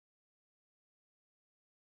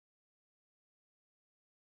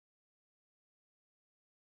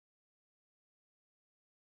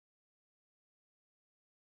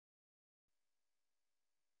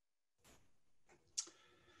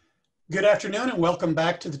Good afternoon and welcome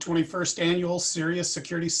back to the 21st Annual CERIAS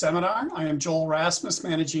Security Seminar. I am Joel Rasmus,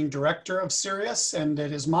 Managing Director of CERIAS, and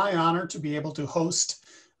it is my honor to be able to host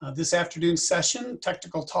this afternoon's session,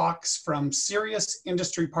 Technical Talks from CERIAS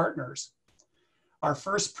Industry Partners. Our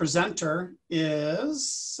first presenter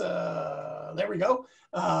is, there we go,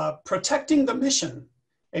 Protecting the Mission,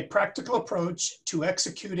 a practical approach to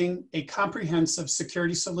executing a comprehensive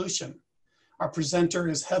security solution. Our presenter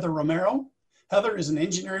is Heather Romero. Heather is an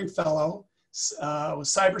engineering fellow with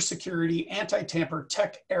cybersecurity anti-tamper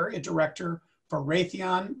tech area director for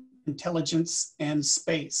Raytheon Intelligence and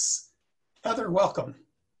Space. Heather, welcome.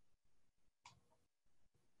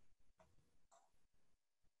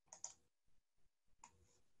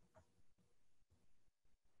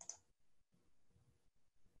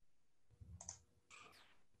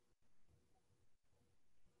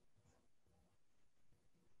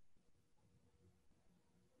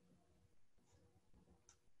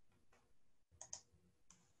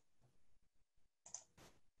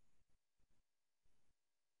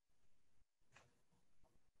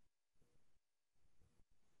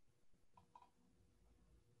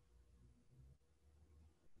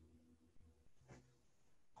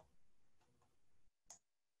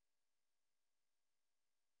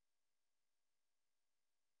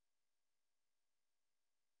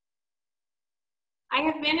 I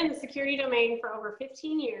have been in the security domain for over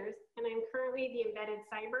 15 years, and I'm currently the Embedded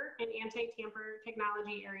Cyber and Anti-Tamper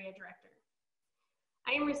Technology Area Director.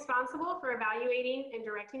 I am responsible for evaluating and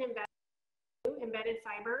directing embedded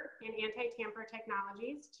cyber and anti-tamper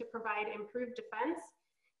technologies to provide improved defense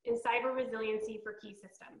and cyber resiliency for key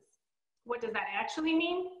systems. What does that actually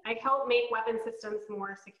mean? I help make weapon systems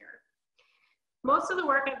more secure. Most of the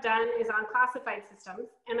work I've done is on classified systems,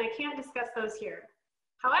 and I can't discuss those here.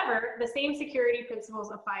 However, the same security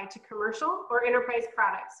principles apply to commercial or enterprise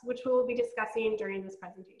products, which we will be discussing during this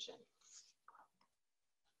presentation.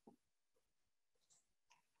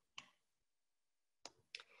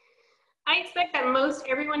 I expect that most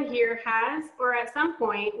everyone here has, or at some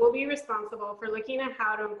point, will be responsible for looking at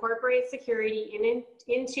how to incorporate security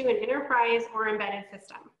into an enterprise or embedded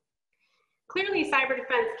system. Clearly, cyber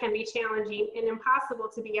defense can be challenging and impossible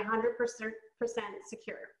to be 100%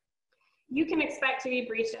 secure. You can expect to be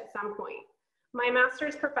breached at some point. My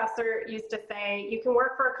master's professor used to say, you can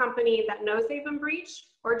work for a company that knows they've been breached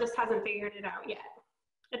or just hasn't figured it out yet.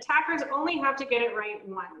 Attackers only have to get it right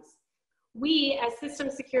once. We, as system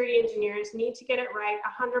security engineers, need to get it right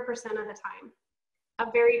 100% of the time. A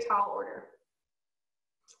very tall order.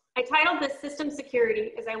 I titled this System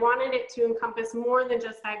Security as I wanted it to encompass more than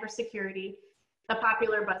just cybersecurity, the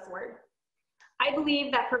popular buzzword. I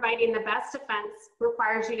believe that providing the best defense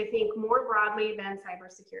requires you to think more broadly than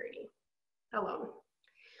cybersecurity alone.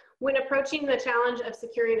 When approaching the challenge of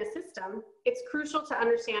securing a system, it's crucial to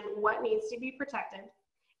understand what needs to be protected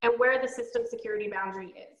and where the system security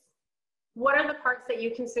boundary is. What are the parts that you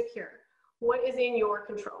can secure? What is in your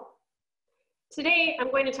control? Today, I'm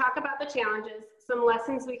going to talk about the challenges, some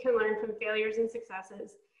lessons we can learn from failures and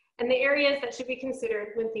successes, and the areas that should be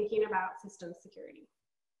considered when thinking about system security.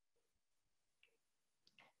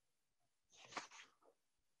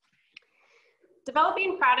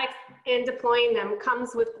 Developing products and deploying them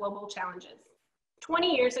comes with global challenges.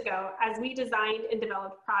 20 years ago, as we designed and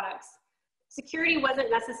developed products, security wasn't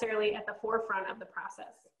necessarily at the forefront of the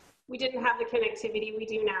process. We didn't have the connectivity we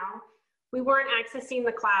do now. We weren't accessing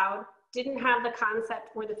the cloud, didn't have the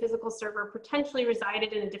concept where the physical server potentially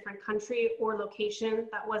resided in a different country or location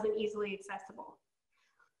that wasn't easily accessible.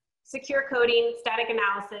 Secure coding, static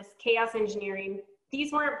analysis, chaos engineering,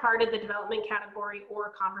 these weren't part of the development category or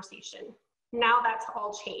conversation. Now that's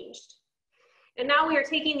all changed. And now we are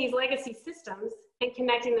taking these legacy systems and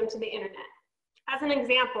connecting them to the internet. As an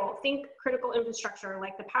example, think critical infrastructure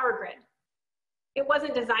like the power grid. It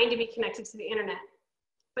wasn't designed to be connected to the internet,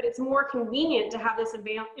 but it's more convenient to have this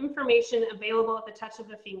information available at the touch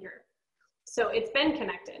of a finger. So it's been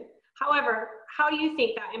connected. However, how do you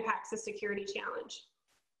think that impacts the security challenge?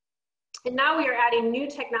 And now we are adding new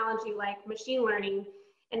technology like machine learning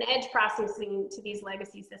and edge processing to these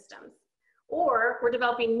legacy systems. Or we're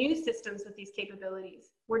developing new systems with these capabilities.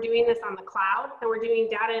 We're doing this on the cloud, and we're doing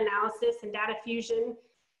data analysis and data fusion.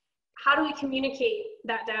 How do we communicate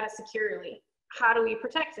that data securely? How do we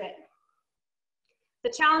protect it? The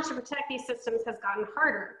challenge to protect these systems has gotten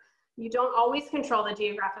harder. You don't always control the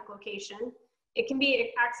geographic location. It can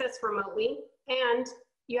be accessed remotely, and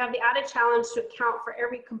you have the added challenge to account for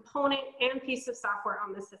every component and piece of software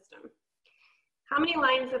on the system. How many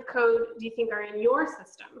lines of code do you think are in your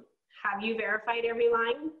system? Have you verified every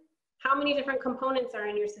line? How many different components are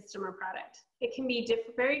in your system or product? It can be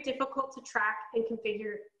very difficult to track and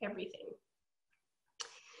configure everything.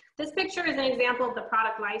 This picture is an example of the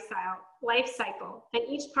product life cycle and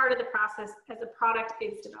each part of the process as a product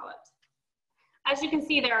is developed. As you can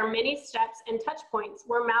see, there are many steps and touch points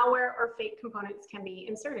where malware or fake components can be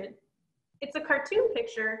inserted. It's a cartoon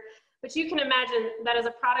picture, but you can imagine that as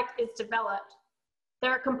a product is developed,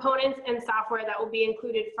 there are components and software that will be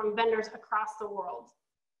included from vendors across the world.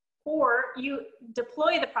 Or you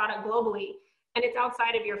deploy the product globally and it's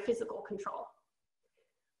outside of your physical control.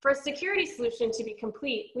 For a security solution to be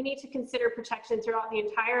complete, we need to consider protection throughout the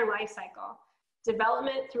entire life cycle,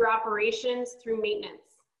 development through operations, through maintenance.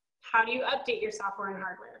 How do you update your software and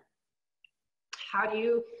hardware? How do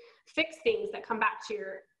you fix things that come back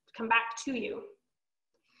to you?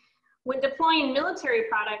 When deploying military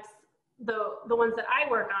products, the ones that I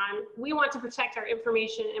work on, we want to protect our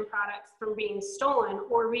information and products from being stolen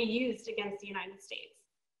or reused against the United States.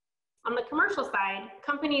 On the commercial side,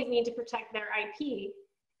 companies need to protect their IP,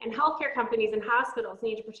 and healthcare companies and hospitals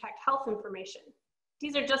need to protect health information.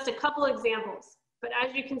 These are just a couple examples, but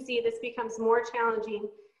as you can see, this becomes more challenging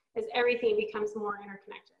as everything becomes more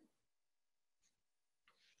interconnected.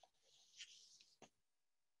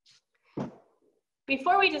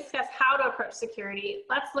 Before we discuss how to approach security,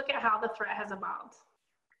 let's look at how the threat has evolved.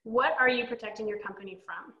 What are you protecting your company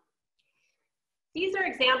from? These are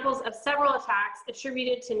examples of several attacks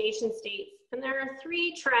attributed to nation states, and there are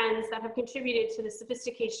three trends that have contributed to the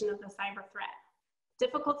sophistication of the cyber threat.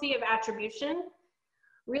 Difficulty of attribution,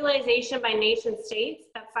 realization by nation states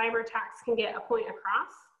that cyber attacks can get a point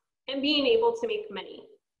across, and being able to make money.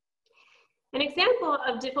 An example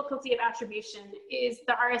of difficulty of attribution is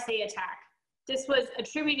the RSA attack. This was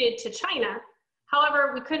attributed to China.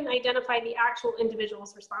 However, we couldn't identify the actual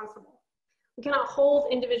individuals responsible. We cannot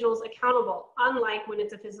hold individuals accountable, unlike when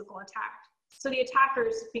it's a physical attack. So the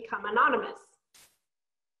attackers become anonymous.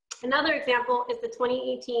 Another example is the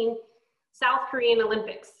 2018 South Korean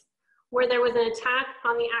Olympics, where there was an attack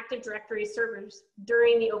on the Active Directory servers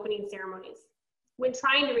during the opening ceremonies. When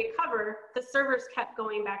trying to recover, the servers kept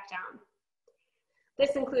going back down.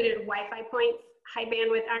 This included Wi-Fi points, high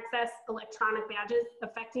bandwidth access, electronic badges,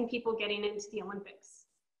 affecting people getting into the Olympics.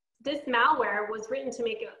 This malware was written to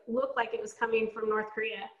make it look like it was coming from North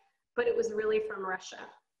Korea, but it was really from Russia.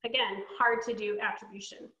 Again, hard to do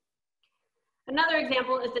attribution. Another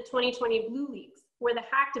example is the 2020 Blue Leaks, where the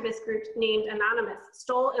hacktivist group named Anonymous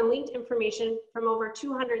stole and leaked information from over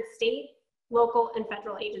 200 state, local, and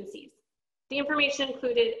federal agencies. The information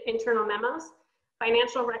included internal memos,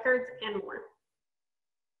 financial records, and more.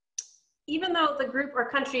 Even though the group or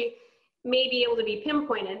country may be able to be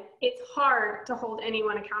pinpointed, it's hard to hold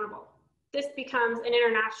anyone accountable. This becomes an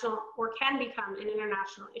international, or can become an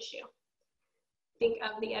international issue. Think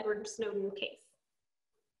of the Edward Snowden case.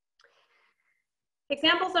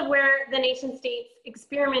 Examples of where the nation states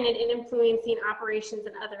experimented in influencing operations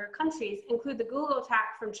in other countries include the Google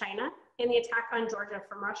attack from China and the attack on Georgia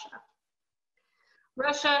from Russia.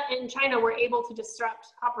 Russia and China were able to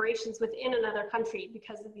disrupt operations within another country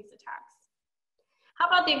because of these attacks. How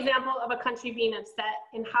about the example of a country being upset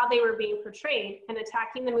in how they were being portrayed and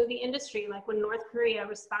attacking the movie industry, like when North Korea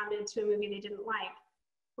responded to a movie they didn't like,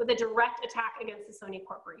 with a direct attack against the Sony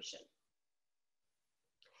Corporation.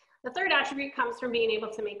 The third attribute comes from being able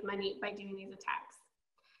to make money by doing these attacks.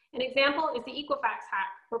 An example is the Equifax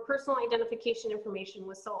hack, where personal identification information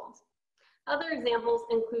was sold. Other examples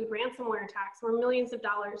include ransomware attacks, where millions of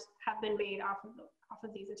dollars have been made off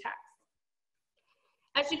of these attacks.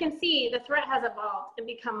 As you can see, the threat has evolved and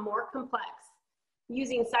become more complex,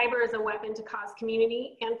 using cyber as a weapon to cause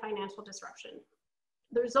community and financial disruption.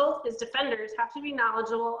 The result is defenders have to be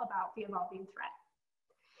knowledgeable about the evolving threat.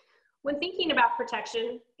 When thinking about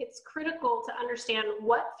protection, it's critical to understand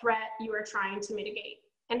what threat you are trying to mitigate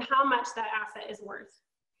and how much that asset is worth.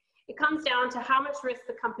 It comes down to how much risk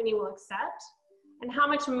the company will accept and how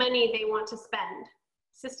much money they want to spend.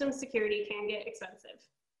 System security can get expensive,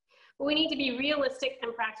 but we need to be realistic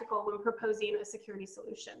and practical when proposing a security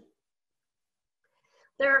solution.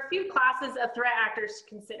 There are a few classes of threat actors to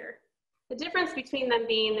consider. The difference between them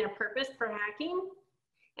being their purpose for hacking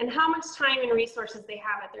and how much time and resources they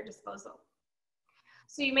have at their disposal.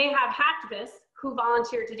 So you may have hacktivists who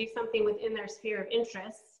volunteer to do something within their sphere of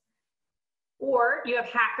interest, or you have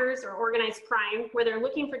hackers or organized crime where they're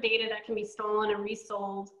looking for data that can be stolen and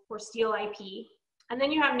resold or steal IP. And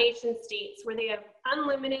then you have nation states where they have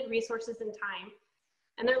unlimited resources and time,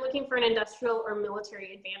 and they're looking for an industrial or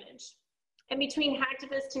military advantage. And between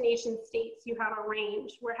hacktivists to nation states, you have a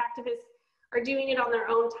range where hacktivists are doing it on their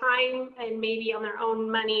own time and maybe on their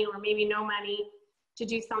own money or maybe no money to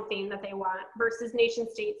do something that they want versus nation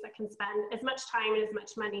states that can spend as much time and as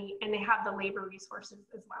much money, and they have the labor resources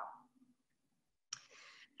as well.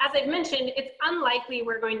 As I've mentioned, it's unlikely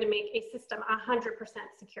we're going to make a system 100%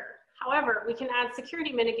 secure. However, we can add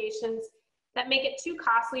security mitigations that make it too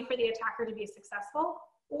costly for the attacker to be successful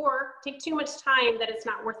or take too much time that it's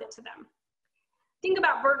not worth it to them. Think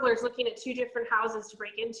about burglars looking at two different houses to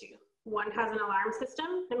break into. One has an alarm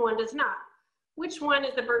system and one does not. Which one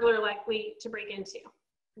is the burglar likely to break into?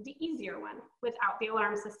 The easier one without the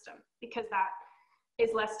alarm system, because that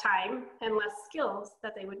is less time and less skills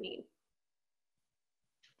that they would need.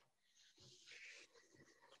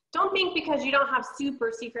 Don't think because you don't have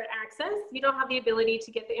super secret access, you don't have the ability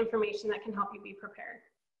to get the information that can help you be prepared.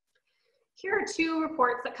 Here are two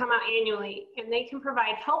reports that come out annually, and they can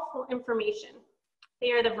provide helpful information.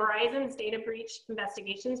 They are the Verizon's Data Breach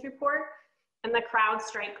Investigations Report and the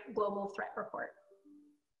CrowdStrike Global Threat Report.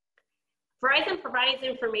 Verizon provides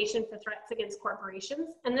information for threats against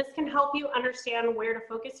corporations, and this can help you understand where to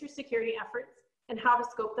focus your security efforts and how to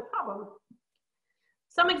scope the problem.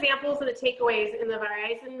 Some examples of the takeaways in the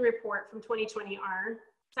Verizon report from 2020 are: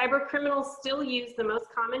 cyber criminals still use the most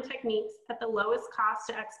common techniques at the lowest cost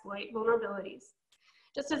to exploit vulnerabilities,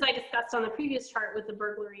 just as I discussed on the previous chart with the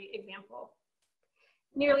burglary example.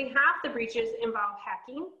 Nearly half the breaches involve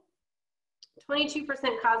hacking, 22%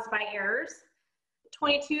 caused by errors,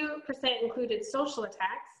 22% included social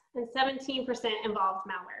attacks, and 17% involved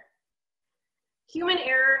malware. Human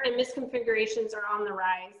error and misconfigurations are on the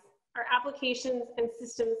rise. Our applications and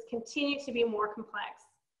systems continue to be more complex,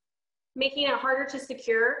 making it harder to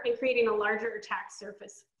secure and creating a larger attack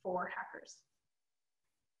surface for hackers.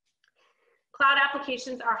 Cloud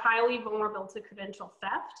applications are highly vulnerable to credential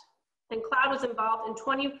theft, and cloud was involved in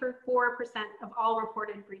 24% of all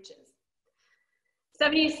reported breaches.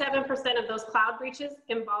 77% of those cloud breaches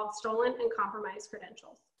involved stolen and compromised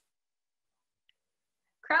credentials.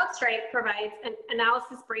 CrowdStrike provides an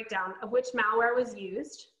analysis breakdown of which malware was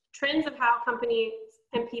used, trends of how companies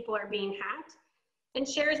and people are being hacked, and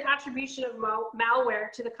shares attribution of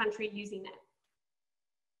malware to the country using it.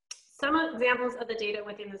 Some examples of the data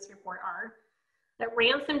within this report are that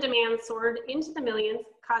ransom demands soared into the millions,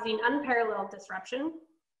 causing unparalleled disruption.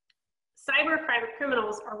 Cyber private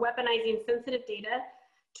criminals are weaponizing sensitive data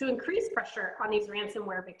to increase pressure on these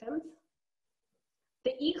ransomware victims.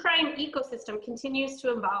 The e-crime ecosystem continues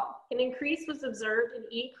to evolve. An increase was observed in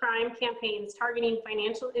e-crime campaigns targeting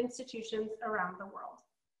financial institutions around the world.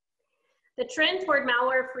 The trend toward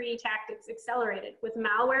malware-free tactics accelerated, with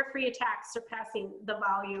malware-free attacks surpassing the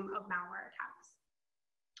volume of malware attacks.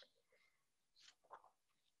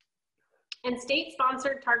 And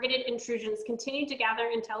state-sponsored targeted intrusions continue to gather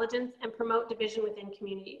intelligence and promote division within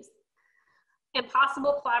communities. And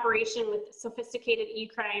possible collaboration with sophisticated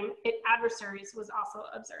e-crime adversaries was also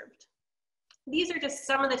observed. These are just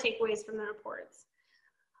some of the takeaways from the reports.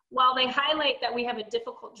 While they highlight that we have a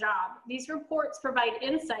difficult job, these reports provide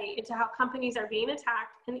insight into how companies are being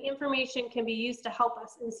attacked, and the information can be used to help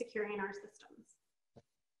us in securing our systems.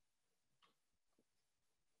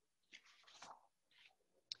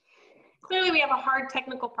 Clearly, we have a hard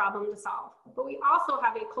technical problem to solve, but we also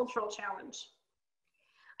have a cultural challenge.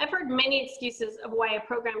 I've heard many excuses of why a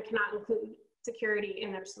program cannot include security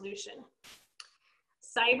in their solution.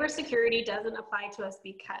 Cybersecurity doesn't apply to us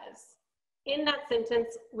because, in that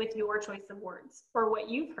sentence with your choice of words, or what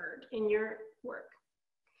you've heard in your work.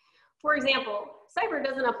 For example, cyber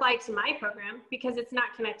doesn't apply to my program because it's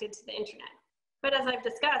not connected to the internet. But as I've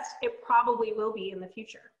discussed, it probably will be in the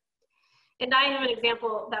future. And I have an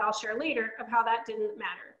example that I'll share later of how that didn't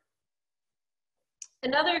matter.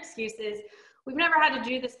 Another excuse is, we've never had to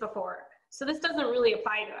do this before, so this doesn't really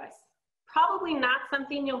apply to us. Probably not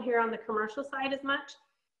something you'll hear on the commercial side as much,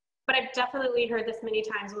 but I've definitely heard this many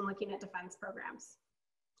times when looking at defense programs.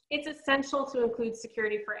 It's essential to include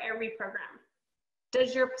security for every program.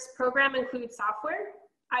 Does your program include software?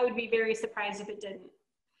 I would be very surprised if it didn't.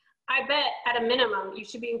 I bet at a minimum, you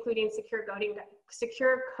should be including secure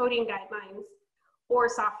coding guidelines or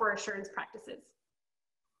software assurance practices.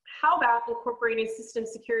 How about incorporating system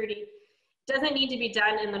security? Doesn't need to be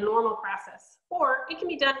done in the normal process, or it can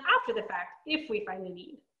be done after the fact if we find the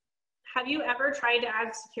need. Have you ever tried to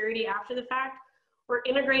add security after the fact or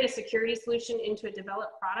integrate a security solution into a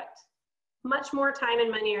developed product? Much more time and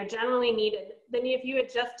money are generally needed than if you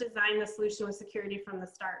had just designed the solution with security from the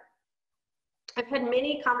start. I've had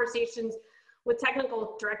many conversations with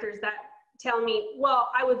technical directors that tell me, well,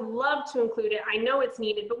 I would love to include it. I know it's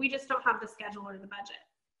needed, but we just don't have the schedule or the budget.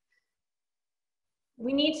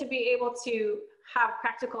 We need to be able to have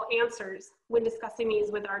practical answers when discussing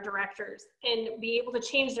these with our directors and be able to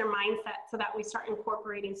change their mindset so that we start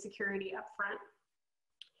incorporating security up front.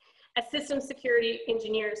 As system security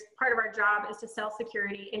engineers, part of our job is to sell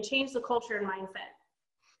security and change the culture and mindset.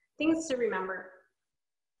 Things to remember.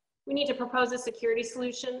 We need to propose a security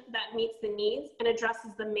solution that meets the needs and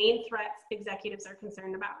addresses the main threats executives are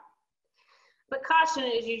concerned about. But caution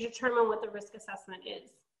as you determine what the risk assessment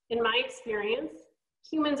is. In my experience,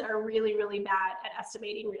 humans are really, really bad at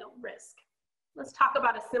estimating real risk. Let's talk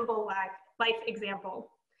about a simple life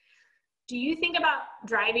example. Do you think about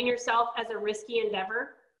driving yourself as a risky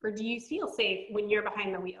endeavor, or do you feel safe when you're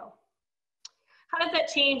behind the wheel? How does that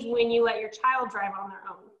change when you let your child drive on their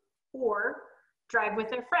own or drive with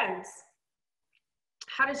their friends?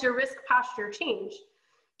 How does your risk posture change?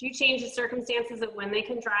 Do you change the circumstances of when they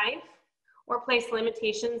can drive or place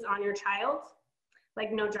limitations on your child,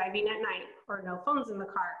 like no driving at night or no phones in the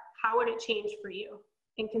car? How would it change for you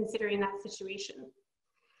in considering that situation?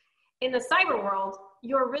 In the cyber world,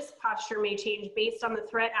 your risk posture may change based on the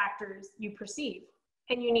threat actors you perceive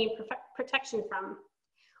and you need protection from,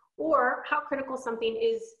 or how critical something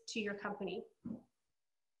is to your company.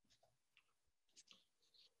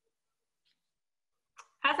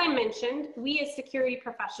 As I mentioned, we as security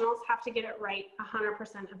professionals have to get it right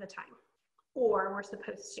 100% of the time, or we're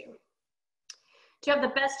supposed to. To have the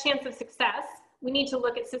best chance of success, we need to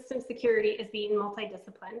look at system security as being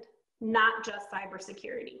multidisciplined, not just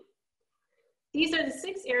cybersecurity. These are the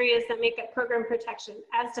 6 areas that make up program protection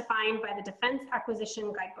as defined by the Defense Acquisition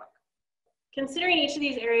Guidebook. Considering each of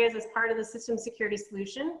these areas as part of the system security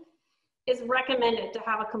solution is recommended to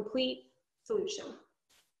have a complete solution.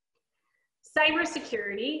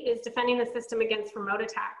 Cybersecurity is defending the system against remote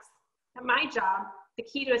attacks. At my job, the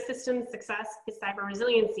key to a system's success is cyber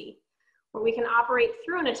resiliency, where we can operate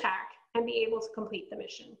through an attack and be able to complete the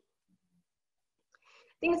mission.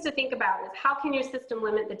 Things to think about is how can your system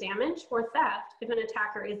limit the damage or theft if an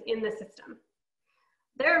attacker is in the system?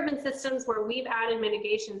 There have been systems where we've added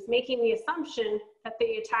mitigations, making the assumption that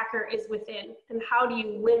the attacker is within, and how do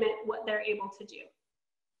you limit what they're able to do?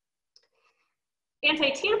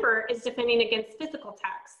 Anti-Tamper is defending against physical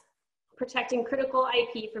attacks, protecting critical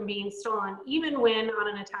IP from being stolen, even when on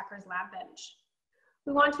an attacker's lab bench.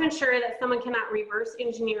 We want to ensure that someone cannot reverse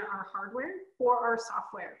engineer our hardware or our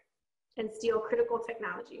software and steal critical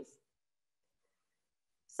technologies.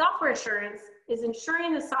 Software assurance is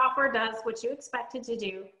ensuring the software does what you expect it to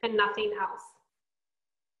do and nothing else.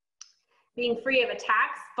 Being free of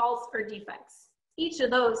attacks, faults, or defects. Each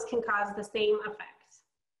of those can cause the same effect.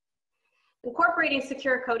 Incorporating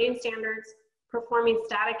secure coding standards, performing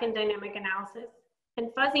static and dynamic analysis, and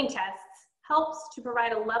fuzzing tests helps to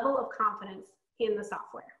provide a level of confidence in the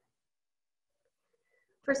software.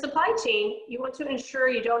 For supply chain, you want to ensure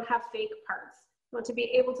you don't have fake parts. You want to be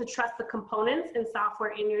able to trust the components and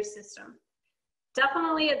software in your system.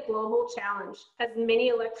 Definitely a global challenge, as many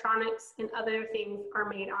electronics and other things are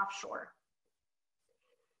made offshore.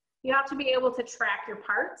 You have to be able to track your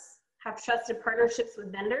parts, have trusted partnerships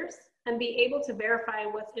with vendors, and be able to verify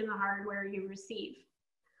what's in the hardware you receive,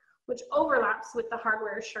 which overlaps with the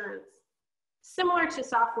hardware assurance. Similar to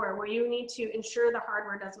software, where you need to ensure the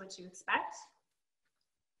hardware does what you expect.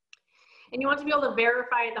 And you want to be able to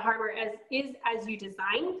verify the hardware as you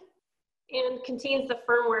designed and contains the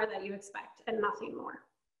firmware that you expect and nothing more.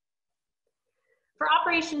 For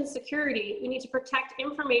operations security, we need to protect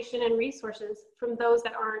information and resources from those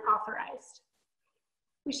that aren't authorized.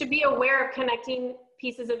 We should be aware of connecting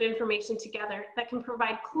pieces of information together that can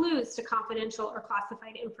provide clues to confidential or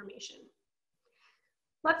classified information.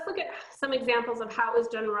 Let's look at some examples of how it was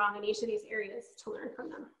done wrong in each of these areas to learn from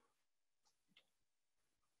them.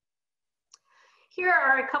 Here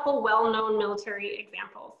are a couple well-known military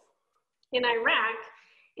examples. In Iraq,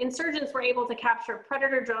 insurgents were able to capture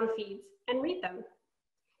Predator drone feeds and read them.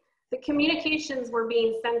 The communications were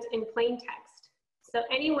being sent in plain text, so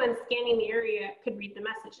anyone scanning the area could read the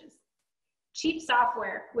messages. Cheap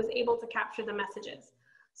software was able to capture the messages,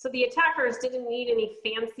 so the attackers didn't need any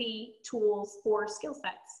fancy tools or skill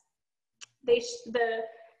sets. The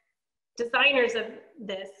designers of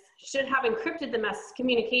this should have encrypted the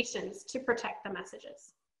communications to protect the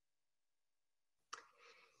messages.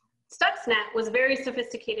 Stuxnet was very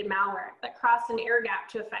sophisticated malware that crossed an air gap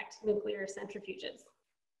to affect nuclear centrifuges.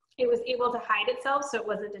 It was able to hide itself so it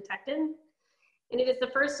wasn't detected, and it is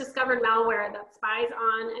the first discovered malware that spies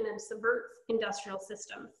on and then subverts industrial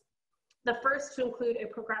systems. The first to include a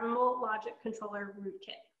programmable logic controller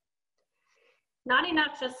rootkit. It's not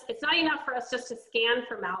enough for us just to scan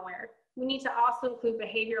for malware. We need to also include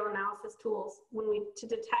behavioral analysis tools to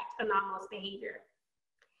detect anomalous behavior.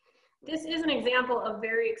 This is an example of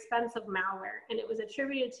very expensive malware, and it was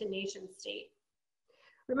attributed to nation state.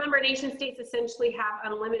 Remember, nation states essentially have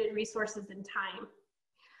unlimited resources and time.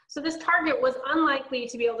 So this target was unlikely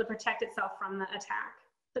to be able to protect itself from the attack.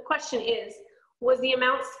 The question is, was the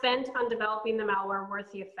amount spent on developing the malware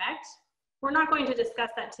worth the effect? We're not going to discuss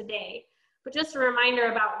that today, but just a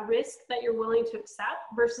reminder about risk that you're willing to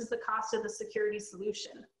accept versus the cost of the security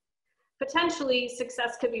solution. Potentially,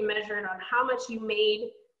 success could be measured on how much you made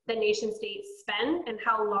the nation states spend and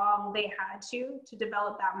how long they had to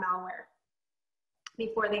develop that malware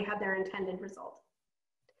before they had their intended result.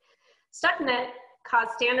 Stuxnet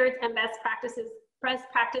caused standards and best practice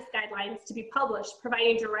guidelines to be published,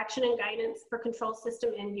 providing direction and guidance for control system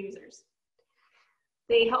end users.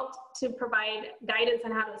 They helped to provide guidance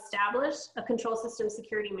on how to establish a control system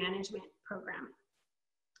security management program.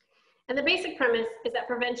 And the basic premise is that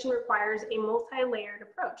prevention requires a multi-layered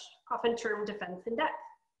approach, often termed defense in depth,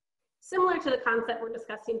 similar to the concept we're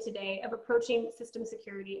discussing today of approaching system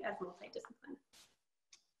security as multidisciplinary.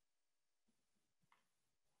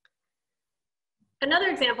 Another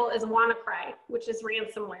example is WannaCry, which is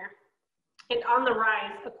ransomware, and on the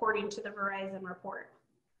rise according to the Verizon report.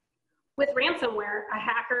 With ransomware, a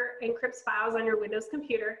hacker encrypts files on your Windows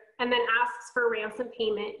computer and then asks for ransom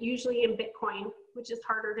payment, usually in Bitcoin, which is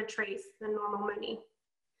harder to trace than normal money.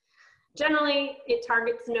 Generally, it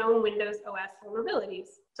targets known Windows OS vulnerabilities.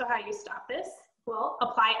 So how do you stop this? Well,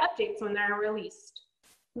 apply updates when they're released.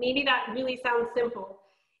 Maybe that really sounds simple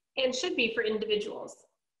and should be for individuals,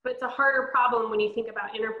 but it's a harder problem when you think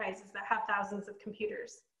about enterprises that have thousands of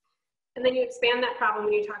computers. And then you expand that problem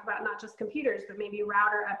when you talk about not just computers, but maybe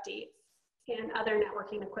router updates and other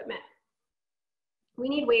networking equipment. We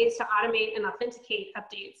need ways to automate and authenticate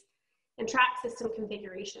updates and track system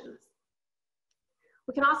configurations.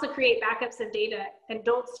 We can also create backups of data and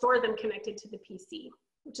don't store them connected to the PC,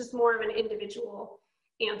 which is more of an individual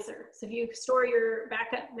answer. So if you store your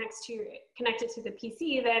backup connected to the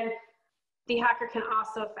PC, then the hacker can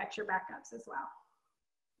also affect your backups as well.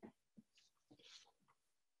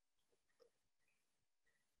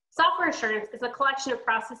 Software assurance is a collection of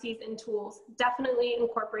processes and tools definitely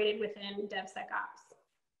incorporated within DevSecOps.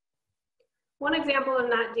 One example of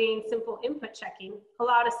not doing simple input checking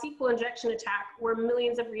allowed a SQL injection attack where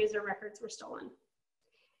millions of user records were stolen.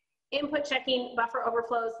 Input checking, buffer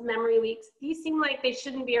overflows, memory leaks, these seem like they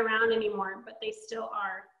shouldn't be around anymore, but they still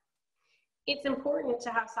are. It's important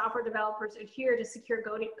to have software developers adhere to secure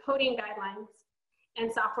coding guidelines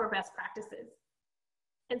and software best practices.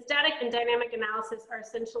 And static and dynamic analysis are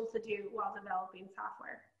essential to do while developing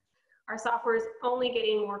software. Our software is only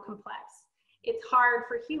getting more complex. It's hard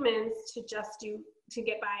for humans to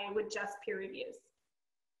get by with just peer reviews.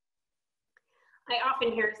 I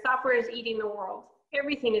often hear software is eating the world.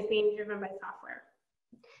 Everything is being driven by software.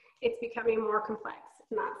 It's becoming more complex,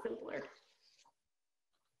 not simpler.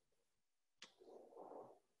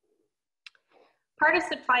 Part of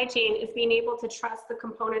supply chain is being able to trust the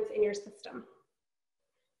components in your system.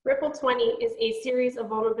 Ripple 20 is a series of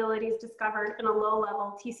vulnerabilities discovered in a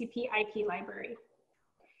low-level TCP/IP library.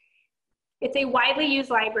 It's a widely used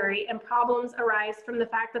library, and problems arise from the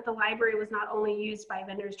fact that the library was not only used by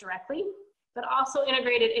vendors directly, but also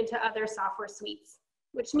integrated into other software suites,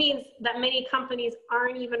 which means that many companies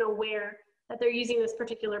aren't even aware that they're using this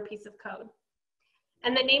particular piece of code.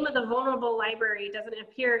 And the name of the vulnerable library doesn't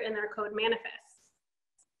appear in their code manifests.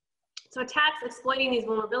 So attacks exploiting these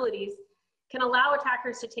vulnerabilities can allow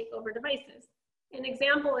attackers to take over devices. An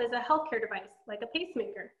example is a healthcare device, like a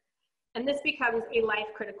pacemaker, and this becomes a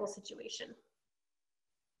life-critical situation.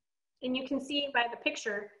 And you can see by the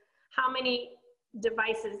picture how many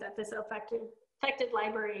devices that this affected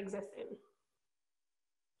library exists in.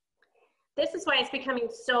 This is why it's becoming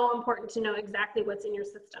so important to know exactly what's in your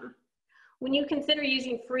system. When you consider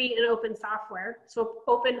using free and open software, so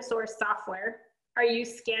open source software, are you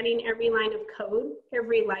scanning every line of code,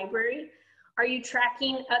 every library? Are you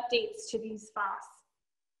tracking updates to these FOSS?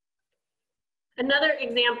 Another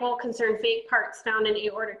example concerned fake parts found in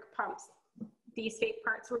aortic pumps. These fake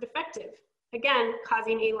parts were defective, again,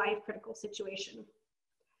 causing a life-critical situation.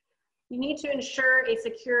 You need to ensure a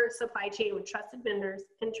secure supply chain with trusted vendors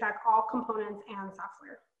and track all components and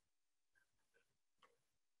software.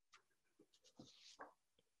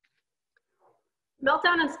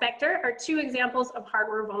 Meltdown and Spectre are two examples of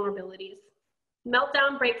hardware vulnerabilities.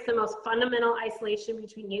 Meltdown breaks the most fundamental isolation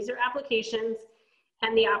between user applications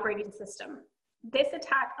and the operating system. This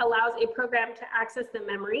attack allows a program to access the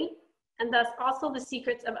memory and thus also the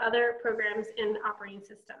secrets of other programs in the operating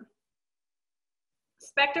system.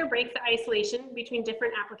 Spectre breaks the isolation between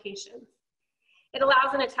different applications. It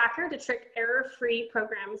allows an attacker to trick error-free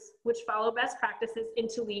programs which follow best practices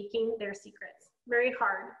into leaking their secrets. Very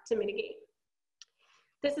hard to mitigate.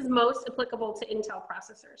 This is most applicable to Intel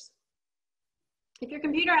processors. If your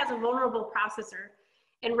computer has a vulnerable processor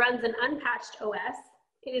and runs an unpatched OS,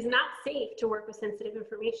 it is not safe to work with sensitive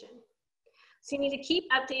information. So you need to keep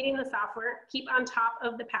updating the software, keep on top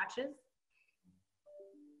of the patches.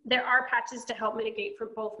 There are patches to help mitigate for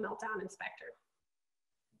both Meltdown and Spectre.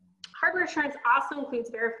 Hardware assurance also includes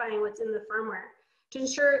verifying what's in the firmware to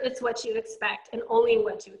ensure it's what you expect and only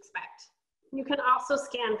what you expect. You can also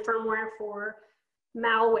scan firmware for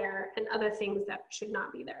malware and other things that should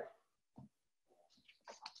not be there.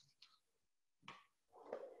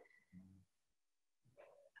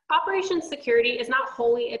 Operations security is not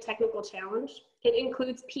wholly a technical challenge. It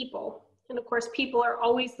includes people. And of course, people are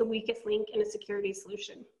always the weakest link in a security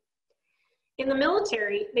solution. In the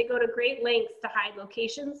military, they go to great lengths to hide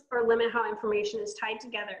locations or limit how information is tied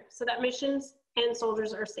together so that missions and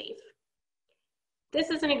soldiers are safe. This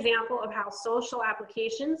is an example of how social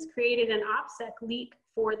applications created an OPSEC leak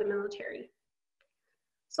for the military.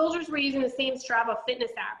 Soldiers were using the same Strava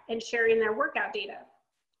fitness app and sharing their workout data.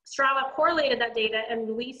 Strava correlated that data and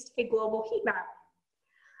released a global heat map.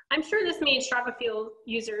 I'm sure this made Strava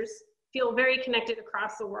users feel very connected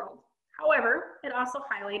across the world. However, it also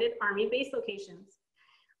highlighted Army base locations.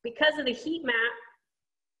 Because of the heat map,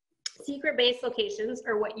 secret base locations,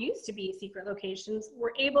 or what used to be secret locations,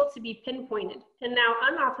 were able to be pinpointed, and now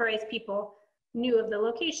unauthorized people knew of the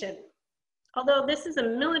location. Although this is a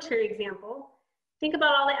military example, think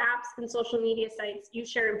about all the apps and social media sites you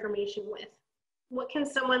share information with. What can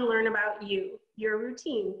someone learn about you, your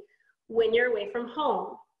routine, when you're away from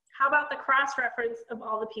home? How about the cross-reference of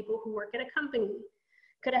all the people who work at a company?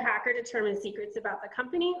 Could a hacker determine secrets about the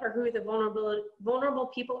company or who the vulnerable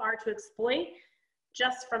people are to exploit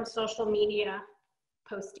just from social media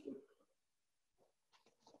posting?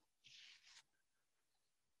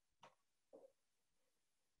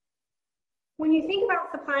 When you think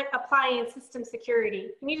about applying system security,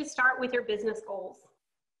 you need to start with your business goals.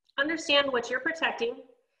 Understand what you're protecting,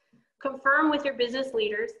 confirm with your business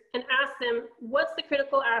leaders, and ask them, what's the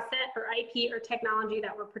critical asset or IP or technology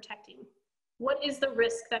that we're protecting? What is the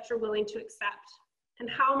risk that you're willing to accept? And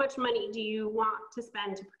how much money do you want to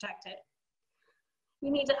spend to protect it?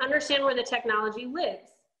 You need to understand where the technology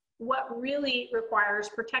lives. What really requires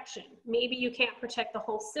protection? Maybe you can't protect the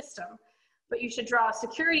whole system, but you should draw a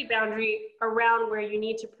security boundary around where you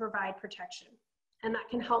need to provide protection, and that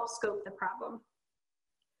can help scope the problem.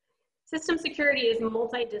 System security is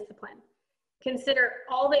multidiscipline. Consider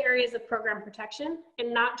all the areas of program protection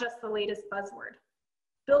and not just the latest buzzword.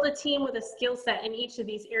 Build a team with a skill set in each of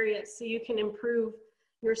these areas so you can improve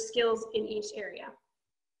your skills in each area.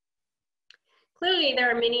 Clearly,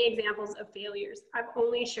 there are many examples of failures. I've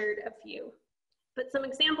only shared a few, but some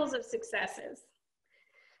examples of successes.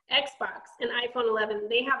 Xbox and iPhone 11,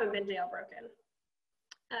 they haven't been jailbroken.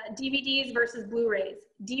 DVDs versus Blu-rays.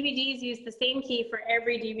 DVDs use the same key for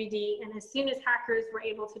every DVD, and as soon as hackers were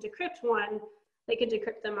able to decrypt one, they could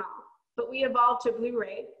decrypt them all. But we evolved to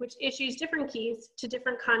Blu-ray, which issues different keys to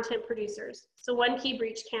different content producers. So one key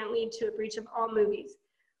breach can't lead to a breach of all movies.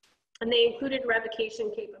 And they included revocation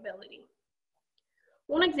capability.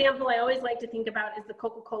 One example I always like to think about is the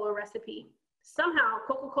Coca-Cola recipe. Somehow,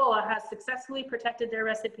 Coca-Cola has successfully protected their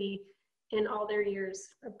recipe in all their years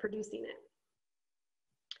of producing it.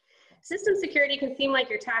 System security can seem like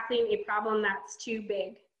you're tackling a problem that's too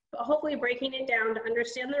big, but hopefully breaking it down to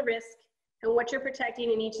understand the risk and what you're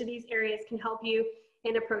protecting in each of these areas can help you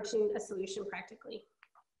in approaching a solution practically.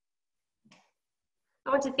 I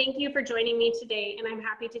want to thank you for joining me today, and I'm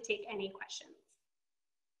happy to take any questions.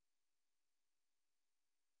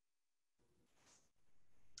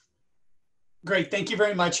 Great, thank you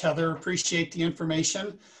very much, Heather. Appreciate the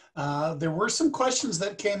information. There were some questions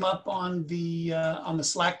that came up on the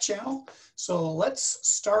Slack channel, so let's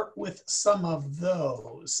start with some of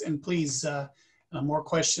those. And please, more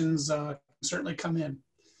questions certainly come in.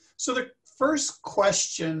 So the first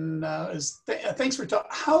question is, thanks for talking.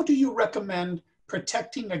 How do you recommend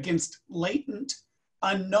protecting against latent,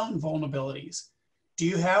 unknown vulnerabilities? Do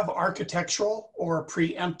you have architectural or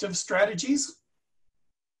preemptive strategies?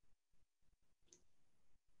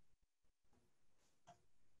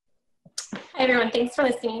 Hi everyone, thanks for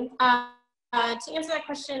listening. To answer that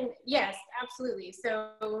question, yes, absolutely. So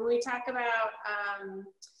when we talk about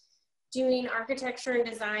doing architecture and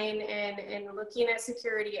design and looking at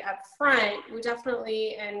security up front, we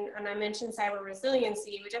definitely, and I mentioned cyber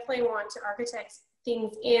resiliency, we definitely want to architect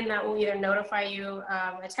things in that will either notify you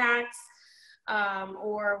of attacks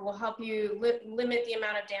or will help you limit the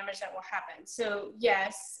amount of damage that will happen. So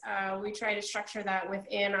yes, we try to structure that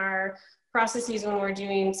within our processes when we're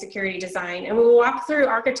doing security design. And we'll walk through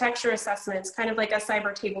architecture assessments, kind of like a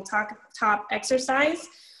cyber tabletop exercise,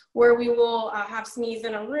 where we will have SMEs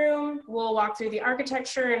in a room, we'll walk through the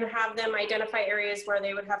architecture and have them identify areas where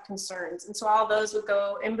they would have concerns. And so all those would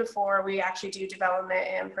go in before we actually do development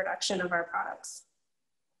and production of our products.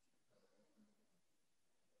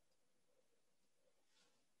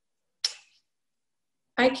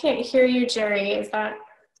 I can't hear you, Jerry. Is that,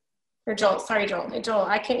 or Joel? Sorry, Joel. Joel,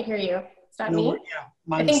 I can't hear you. Is that me?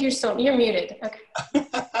 Yeah, I think you're muted. Okay.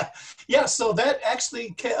 Yeah, so that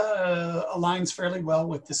actually aligns fairly well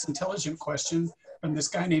with this intelligent question from this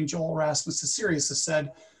guy named Joel Rasmus of CERIAS, has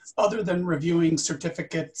said, other than reviewing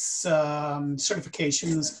certificates,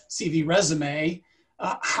 certifications, CV resume,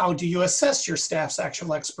 how do you assess your staff's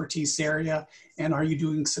actual expertise area? And are you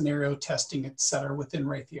doing scenario testing, et cetera, within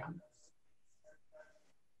Raytheon?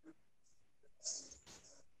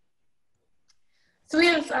 So we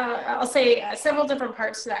have, I'll say, several different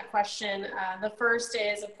parts to that question. The first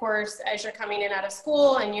is, of course, as you're coming in out of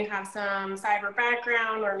school and you have some cyber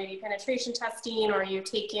background or maybe penetration testing, or you've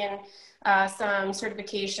taken some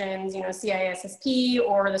certifications, you know, CISSP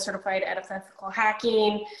or the Certified Ethical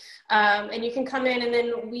Hacking. And you can come in, and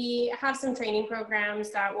then we have some training programs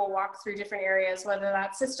that will walk through different areas, whether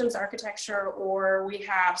that's systems architecture or we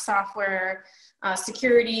have software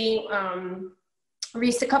security.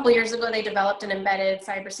 A couple years ago, they developed an embedded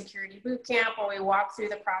cybersecurity bootcamp where we walk through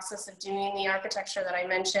the process of doing the architecture that I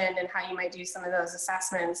mentioned and how you might do some of those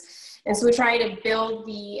assessments. And so we try to build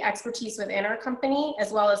the expertise within our company,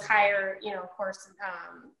 as well as hire, you know, of course,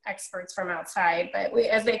 experts from outside. But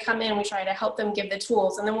as they come in, we try to help them give the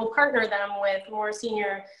tools, and then we'll partner them with more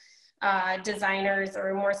senior designers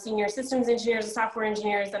or more senior systems engineers and software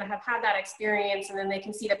engineers that have had that experience, and then they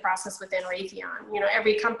can see the process within Raytheon. You know,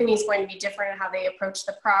 every company is going to be different in how they approach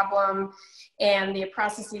the problem and the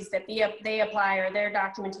processes that they apply or their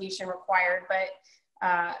documentation required,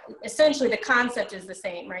 but essentially the concept is the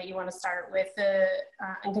same, right? You want to start with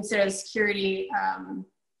and consider the security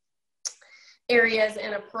areas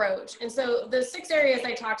and approach. And so the 6 areas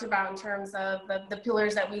I talked about in terms of the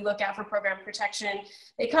pillars that we look at for program protection,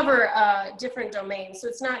 they cover different domains. So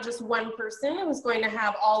it's not just one person who's going to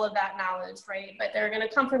have all of that knowledge, right? But they're going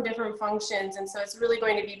to come from different functions. And so it's really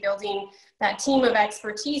going to be building that team of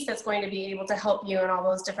expertise that's going to be able to help you in all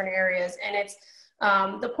those different areas. And it's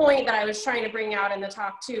the point that I was trying to bring out in the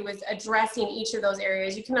talk too was addressing each of those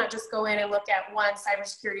areas. You cannot just go in and look at one,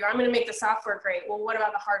 cybersecurity, or I'm going to make the software great. Well, what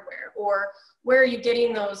about the hardware? Or where are you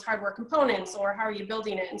getting those hardware components, or how are you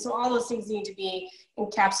building it? And so all those things need to be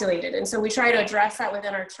encapsulated. And so we try to address that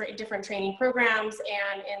within our different training programs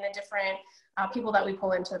and in the different people that we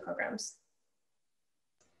pull into the programs.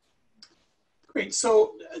 Great.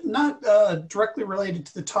 So not directly related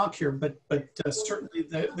to the talk here, but certainly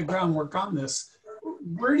the groundwork on this.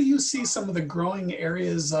 Where do you see some of the growing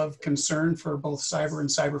areas of concern for both cyber and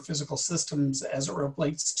cyber physical systems as it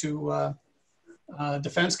relates to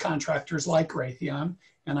defense contractors like Raytheon?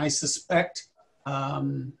 And I suspect,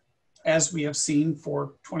 as we have seen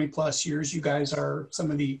for 20+ years, you guys are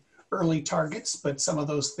some of the early targets, but some of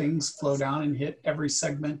those things flow down and hit every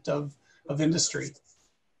segment of industry.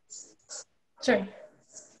 Sure.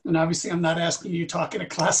 And obviously, I'm not asking you talking to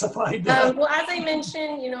classified. Well, as I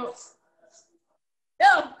mentioned, you know,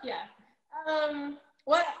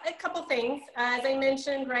 well, a couple things. As I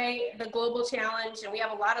mentioned, right, the global challenge, and we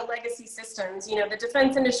have a lot of legacy systems. You know, the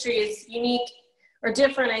defense industry is unique or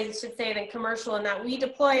different, I should say, than commercial in that we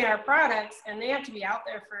deploy our products and they have to be out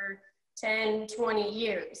there for 10, 20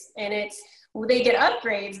 years. And they get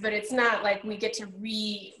upgrades, but it's not like we get to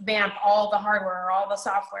revamp all the hardware or all the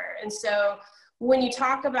software. And so when you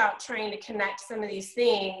talk about trying to connect some of these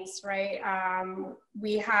things, right,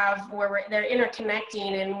 we have where they're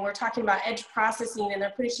interconnecting, and we're talking about edge processing, and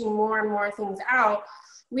they're pushing more and more things out.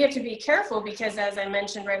 We have to be careful because, as I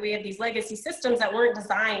mentioned, right, we have these legacy systems that weren't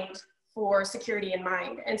designed for security in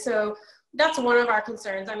mind. And so that's one of our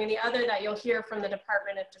concerns. I mean, the other that you'll hear from the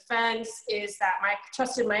Department of Defense is that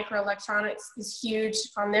trusted microelectronics is huge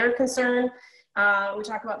on their concern. We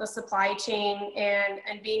talk about the supply chain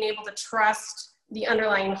and being able to trust the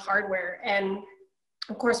underlying hardware. And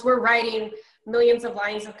of course, we're writing millions of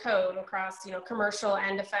lines of code across, you know, commercial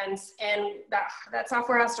and defense, and that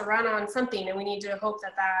software has to run on something, and we need to hope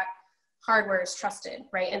that that hardware is trusted,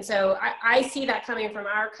 right? And so I see that coming from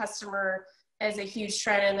our customer as a huge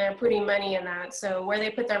trend, and they're putting money in that. So where they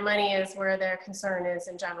put their money is where their concern is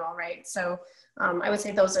in general, right? So I would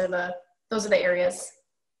say those are the areas.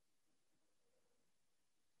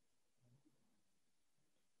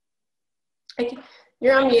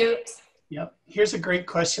 You're on mute. Yep. Here's a great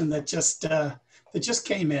question that just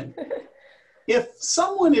came in. If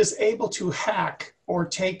someone is able to hack or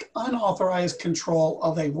take unauthorized control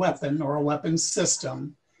of a weapon or a weapons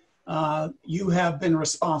system, you have been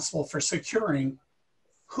responsible for securing.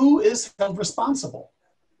 Who is held responsible?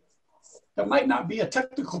 That might not be a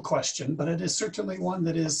technical question, but it is certainly one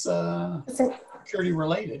that is security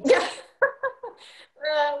related. Yeah.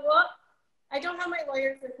 Well, I don't have my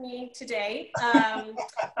lawyers with me today,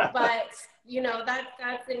 but you know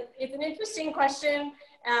it's an interesting question,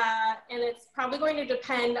 and it's probably going to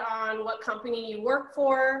depend on what company you work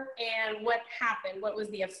for and what happened, what was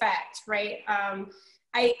the effect, right?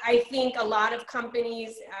 I think a lot of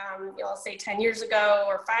companies, I'll say 10 years ago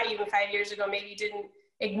or even 5 years ago, maybe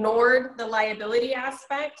ignored the liability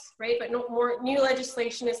aspect, right? But more new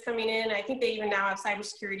legislation is coming in. I think they even now have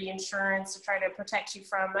cybersecurity insurance to try to protect you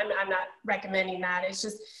from. I'm not recommending that. It's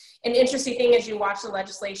just an interesting thing as you watch the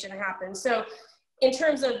legislation happen. So in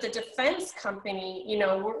terms of the defense company,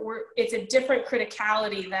 it's a different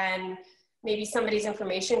criticality than maybe somebody's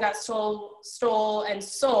information got stole and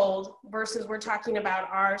sold versus we're talking about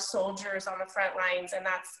our soldiers on the front lines, and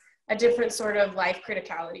that's a different sort of life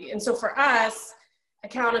criticality. And so for us,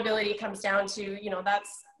 accountability comes down to,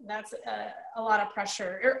 that's a lot of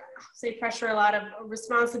pressure, a lot of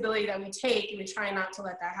responsibility that we take, and we try not to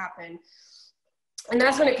let that happen. And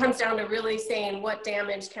that's when it comes down to really saying what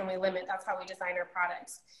damage can we limit. That's how we design our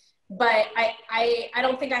products. But I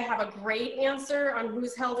don't think I have a great answer on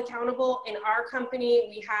who's held accountable. In our company,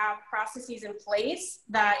 we have processes in place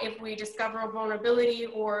that if we discover a vulnerability,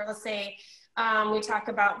 or let's say we talk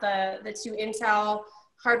about the two Intel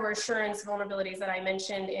hardware assurance vulnerabilities that I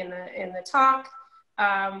mentioned in the talk,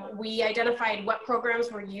 we identified what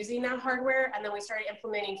programs were using that hardware, and then we started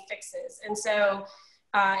implementing fixes. And so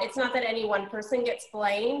it's not that any one person gets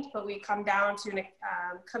blamed, but we come down to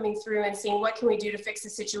coming through and seeing what can we do to fix the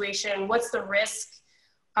situation, what's the risk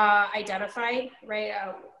identified, right,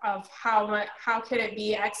 of how could it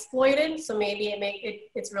be exploited. So maybe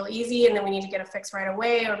it's real easy and then we need to get a fix right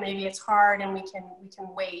away, or maybe it's hard and we can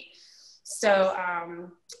wait. So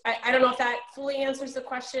I don't know if that fully answers the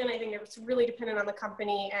question. I think it's really dependent on the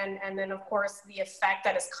company and then of course the effect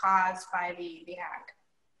that is caused by the hack.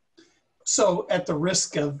 So at the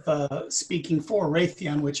risk of speaking for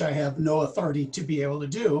Raytheon, which I have no authority to be able to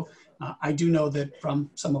do, I do know that from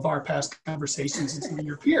some of our past conversations and some of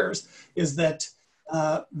your peers is that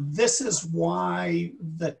this is why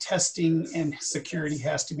the testing and security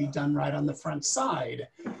has to be done right on the front side.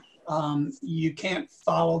 You can't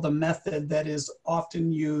follow the method that is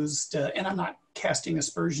often used, and I'm not casting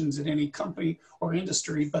aspersions at any company or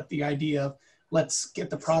industry, but the idea of let's get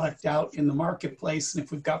the product out in the marketplace, and if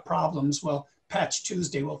we've got problems, well, Patch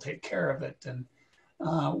Tuesday will take care of it. And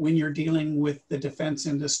when you're dealing with the defense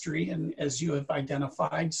industry, and as you have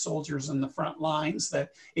identified, soldiers in the front lines,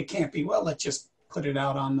 that it can't be, well, let's just put it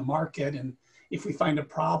out on the market, and if we find a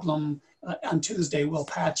problem on Tuesday, we'll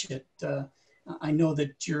patch it. I know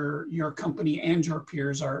that your company and your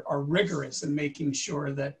peers are rigorous in making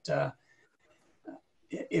sure that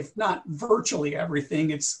if not virtually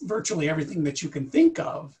everything, it's virtually everything that you can think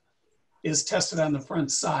of is tested on the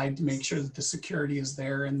front side to make sure that the security is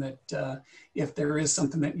there, and that if there is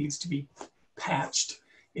something that needs to be patched,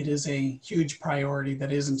 it is a huge priority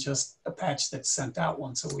that isn't just a patch that's sent out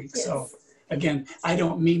once a week. Yes. So again, I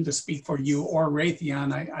don't mean to speak for you or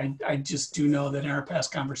Raytheon. I just do know that in our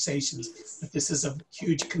past conversations that this is a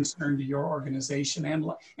huge concern to your organization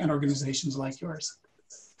and organizations like yours.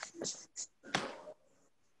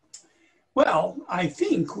 Well, I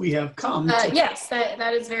think we have come to... Yes,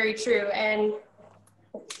 that is very true. And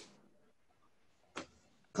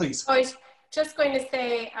please. I was just going to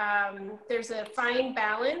say there's a fine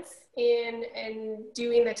balance in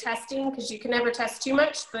doing the testing, because you can never test too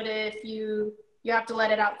much, but if you have to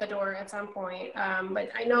let it out the door at some point. But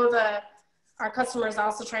I know our customers are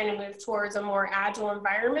also trying to move towards a more agile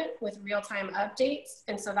environment with real-time updates.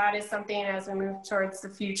 And so that is something as we move towards the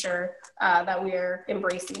future that we are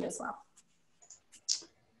embracing as well.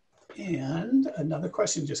 And another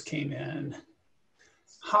question just came in.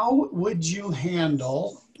 How would you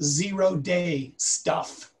handle zero-day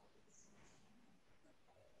stuff?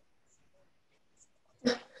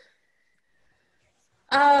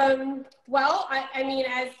 Well, I mean,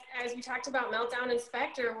 as we talked about Meltdown and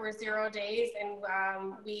Spectre were 0 days, and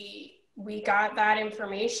we got that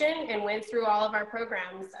information and went through all of our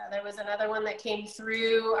programs. There was another one that came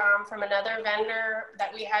through from another vendor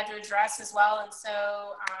that we had to address as well. And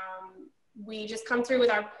so we just come through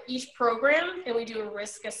with each program, and we do a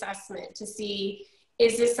risk assessment to see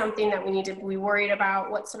is this something that we need to be worried about?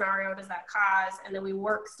 What scenario does that cause? And then we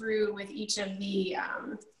work through with each of the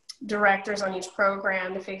directors on each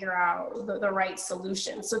program to figure out the right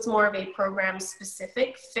solution. So it's more of a program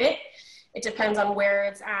specific fit. It depends on where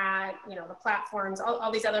it's at, you know, the platforms,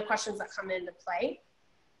 all these other questions that come into play.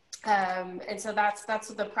 And so that's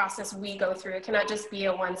the process we go through. It cannot just be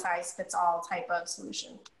a one size fits all type of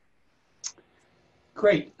solution.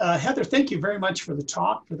 Great. Heather, thank you very much for the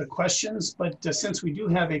talk, for the questions. But since we do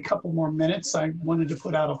have a couple more minutes, I wanted to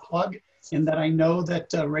put out a plug in that I know that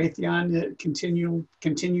Raytheon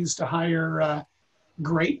continues to hire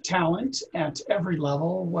great talent at every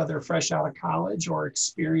level, whether fresh out of college or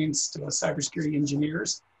experienced cybersecurity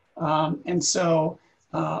engineers. And so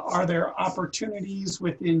are there opportunities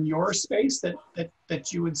within your space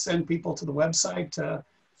that you would send people to the website,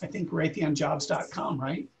 I think raytheonjobs.com,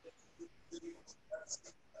 right?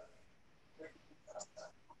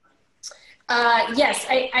 Yes,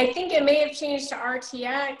 I think it may have changed to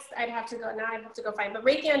RTX. I'd have to go find, but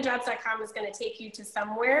raytheonjobs.com is going to take you to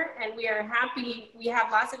somewhere, and we are happy. We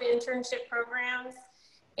have lots of internship programs,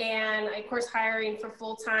 and of course hiring for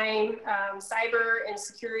full-time cyber and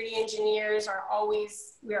security engineers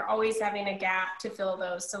we are always having a gap to fill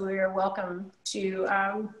those. So we are welcome to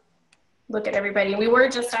look at everybody. We were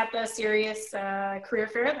just at the CERIAS career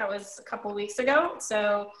fair. That was a couple of weeks ago.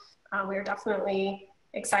 So we are definitely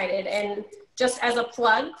excited. And just as a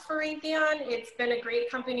plug for Raytheon, it's been a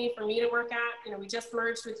great company for me to work at. You know, we just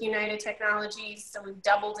merged with United Technologies, so we've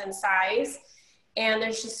doubled in size. And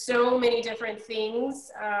there's just so many different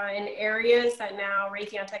things and areas that now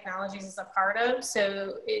Raytheon Technologies is a part of.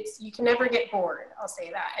 So you can never get bored, I'll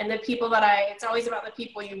say that. And the people it's always about the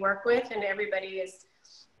people you work with, and everybody is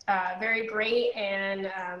very great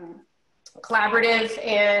and collaborative,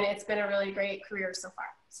 and it's been a really great career so far.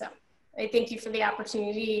 So I thank you for the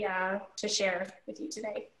opportunity to share with you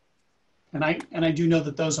today. And I do know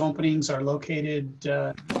that those openings are located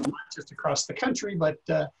not just across the country, but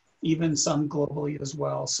even some globally as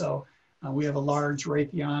well. So we have a large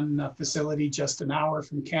Raytheon facility just an hour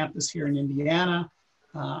from campus here in Indiana.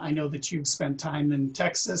 I know that you've spent time in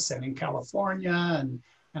Texas and in California,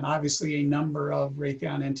 and obviously a number of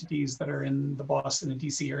Raytheon entities that are in the Boston and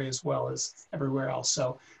DC area as well as everywhere else.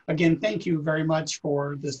 So again, thank you very much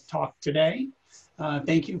for this talk today.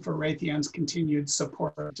 Thank you for Raytheon's continued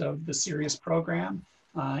support of the CERIAS program.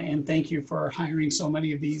 And thank you for hiring so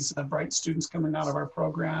many of these bright students coming out of our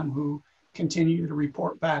program who continue to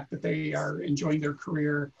report back that they are enjoying their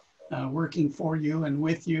career working for you and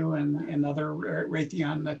with you and other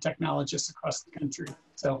Raytheon technologists across the country.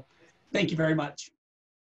 So thank you very much.